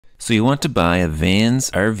So you want to buy a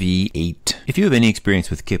Vans RV-8. If you have any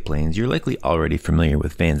experience with kit planes, you're likely already familiar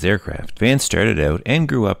with Vans aircraft. Vans started out and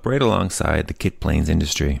grew up right alongside the kit planes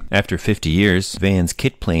industry. After 50 years, Vans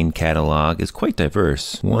kit plane catalog is quite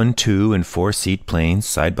diverse. 1, 2, and 4 seat planes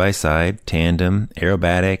side by side, tandem,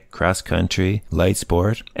 aerobatic, cross-country, light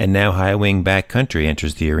sport, and now high-wing backcountry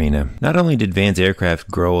enters the arena. Not only did Vans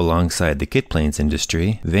aircraft grow alongside the kit planes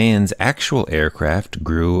industry, Vans actual aircraft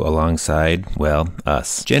grew alongside, well,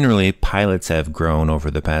 us. Generally, pilots have grown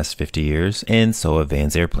over the past 50 years, and so have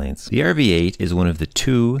Vans airplanes. The RV-8 is one of the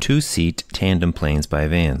two-seat tandem planes by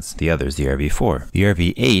Vans. The other is the RV-4. The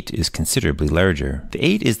RV-8 is considerably larger. The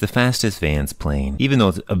 8 is the fastest Vans plane. Even though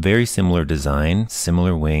it's a very similar design,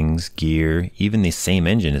 similar wings, gear, even the same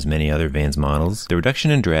engine as many other Vans models, the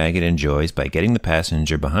reduction in drag it enjoys by getting the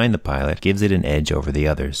passenger behind the pilot gives it an edge over the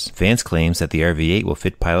others. Vans claims that the RV-8 will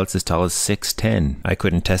fit pilots as tall as 6'10". I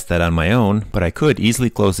couldn't test that on my own, but I could easily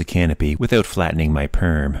close the canopy without flattening my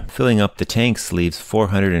perm. Filling up the tanks leaves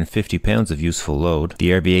 450 pounds of useful load. The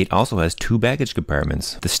RV-8 also has 2 baggage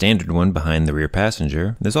compartments, the standard one behind the rear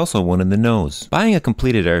passenger. There's also one in the nose. Buying a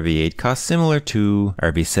completed RV-8 costs similar to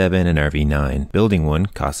RV-7 and RV-9. Building one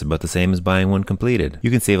costs about the same as buying one completed. You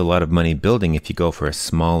can save a lot of money building if you go for a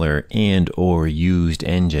smaller and/or used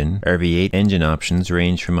engine. RV-8 engine options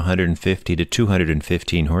range from 150 to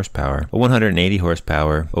 215 horsepower. A 180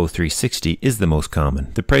 horsepower 0360 is the most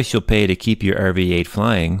common. The price you'll pay to keep your RV-8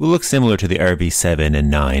 flying will look similar to the RV-7 and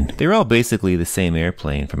 9. They're all basically the same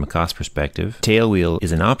airplane from a cost perspective. Tailwheel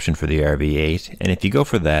is an option for the RV-8, and if you go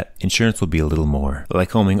for that, insurance will be a little more. The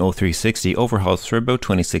Lycoming 0360 overhauls for about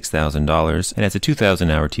 $26,000 and has a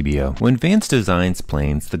 2,000-hour TBO. When Vans designs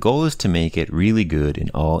planes, the goal is to make it really good in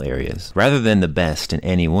all areas, rather than the best in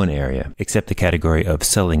any one area, except the category of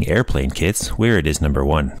selling airplane kits, where it is number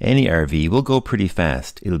 1. Any RV will go pretty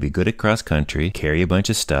fast. It'll be good at cross-country, carry a bunch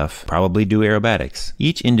of stuff, probably do aerobatics.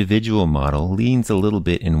 Each individual model leans a little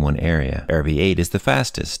bit in one area. RV-8 is the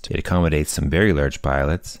fastest. It accommodates some very large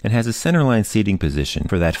pilots and has a centerline seating position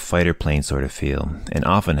for that fighter plane sort of feel, and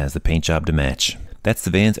often has the paint job to match. That's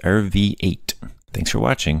the Vans RV-8. Thanks for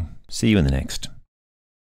watching. See you in the next.